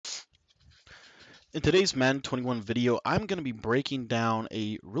In today's Madden 21 video, I'm going to be breaking down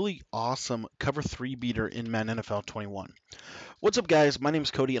a really awesome cover 3 beater in Madden NFL 21. What's up, guys? My name is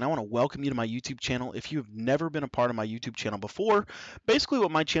Cody, and I want to welcome you to my YouTube channel. If you've never been a part of my YouTube channel before, basically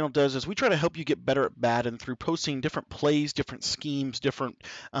what my channel does is we try to help you get better at Madden through posting different plays, different schemes, different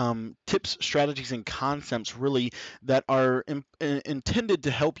tips, strategies, and concepts really that are intended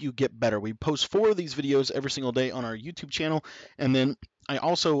to help you get better. We post 4 of these videos every single day on our YouTube channel, and then I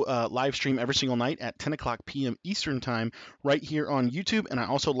also live stream every single night at 10 o'clock p.m. Eastern Time right here on YouTube, and I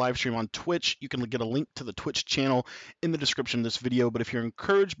also live stream on Twitch. You can get a link to the Twitch channel in the description of this video. But if you're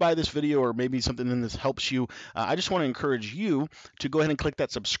encouraged by this video or maybe something in this helps you, I just want to encourage you to go ahead and click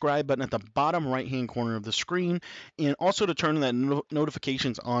that subscribe button at the bottom right hand corner of the screen, and also to turn that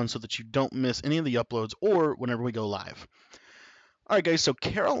notifications on so that you don't miss any of the uploads or whenever we go live. All right, guys, so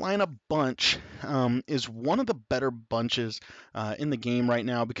Carolina Bunch is one of the better bunches in the game right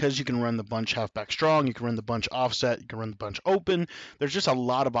now because you can run the bunch halfback strong, you can run the bunch offset, you can run the bunch open. There's just a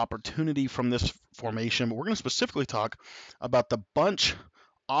lot of opportunity from this formation, but we're going to specifically talk about the bunch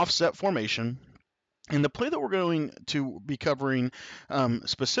offset formation. And the play that we're going to be covering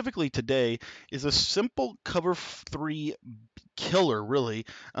specifically today is a simple cover 3 killer, really,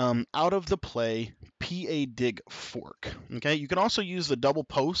 out of the play PA dig fork. Okay, you can also use the double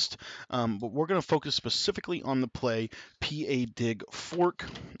post, but we're going to focus specifically on the play PA dig fork,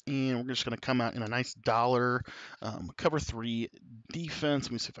 and we're just going to come out in a nice dollar cover 3 defense.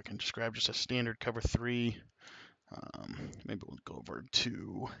 Let me see if I can just grab just a standard cover 3. Maybe we'll go over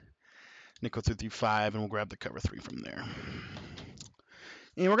to nickel 335 and we'll grab the cover 3 from there.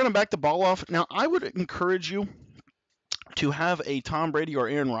 And we're going to back the ball off. Now, I would encourage you to have a Tom Brady or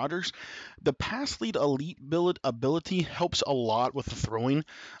Aaron Rodgers. The pass lead elite ability helps a lot with the throwing.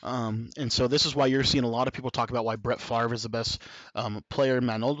 And so this is why you're seeing a lot of people talk about why Brett Favre is the best player in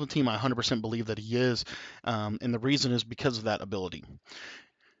Madden Ultimate Team. I 100% believe that he is. And the reason is because of that ability.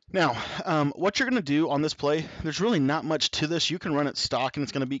 Now, what you're going to do on this play, there's really not much to this. You can run it stock and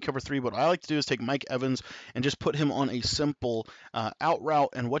it's going to beat cover 3. What I like to do is take Mike Evans and just put him on a simple out route.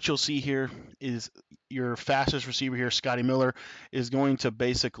 And what you'll see here is your fastest receiver here, Scotty Miller, is going to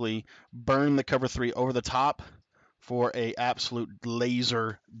basically burn the cover 3 over the top for a absolute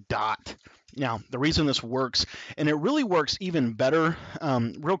laser dot. Now, the reason this works, and it really works even better,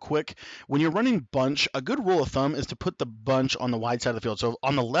 real quick, when you're running bunch, a good rule of thumb is to put the bunch on the wide side of the field. So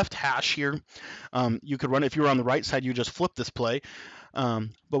on the left hash here, you could run, if you were on the right side, you just flip this play. But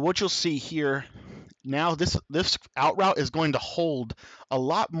what you'll see here, now this out route is going to hold a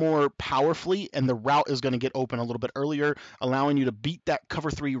lot more powerfully, and the route is going to get open a little bit earlier, allowing you to beat that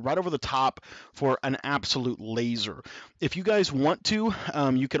cover 3 right over the top for an absolute laser. If you guys want to,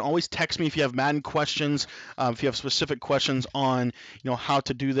 you can always text me if you have Madden questions, if you have specific questions on how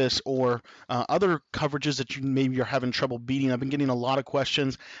to do this or other coverages that maybe you're having trouble beating. I've been getting a lot of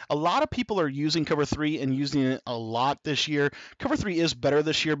questions. A lot of people are using cover 3 and using it a lot this year. Cover 3 is better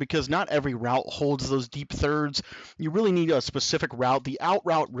this year because not every route holds those deep thirds. You really need a specific route. The out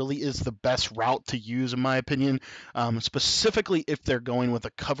route really is the best route to use, in my opinion, specifically if they're going with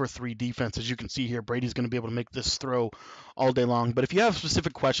a cover 3 defense. As you can see here, Brady's going to be able to make this throw all day long. But if you have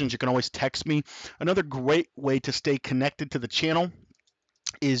specific questions, you can always text me. Another great way to stay connected to the channel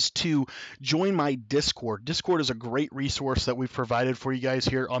is to join my Discord. Discord is a great resource that we've provided for you guys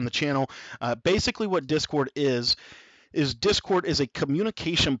here on the channel. Basically what Discord is Discord is a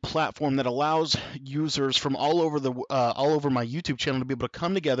communication platform that allows users from all over my YouTube channel to be able to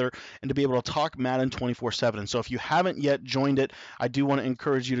come together and to be able to talk Madden 24/7. And so if you haven't yet joined it, I do want to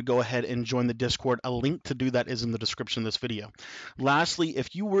encourage you to go ahead and join the Discord. A link to do that is in the description of this video. Lastly,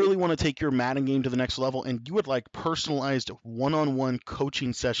 if you really want to take your Madden game to the next level and you would like personalized one-on-one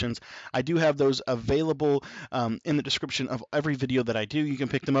coaching sessions, I do have those available in the description of every video that I do. You can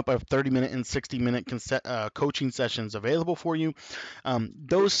pick them up. I have 30-minute and 60-minute coaching sessions available for you.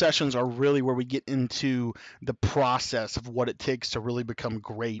 Those sessions are really where we get into the process of what it takes to really become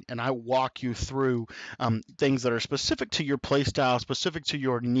great, and I walk you through things that are specific to your play style, specific to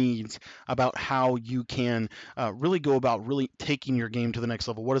your needs, about how you can really go about really taking your game to the next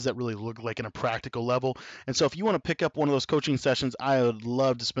level. What does that really look like in a practical level? And so if you want to pick up one of those coaching sessions, I would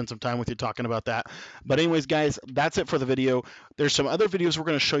love to spend some time with you talking about that. But anyways, guys, that's it for the video. There's some other videos we're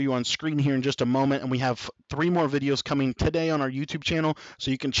going to show you on screen here in just a moment, and we have 3 more videos coming today on our YouTube channel, so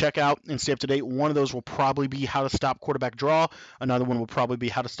you can check out and stay up to date. One of those will probably be how to stop quarterback draw. Another one will probably be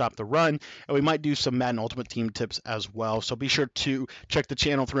how to stop the run, and we might do some Madden Ultimate Team tips as well. So be sure to check the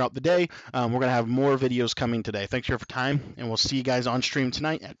channel throughout the day. We're going to have more videos coming today. Thanks for your time, and we'll see you guys on stream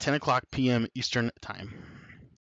tonight at 10 o'clock p.m. Eastern Time.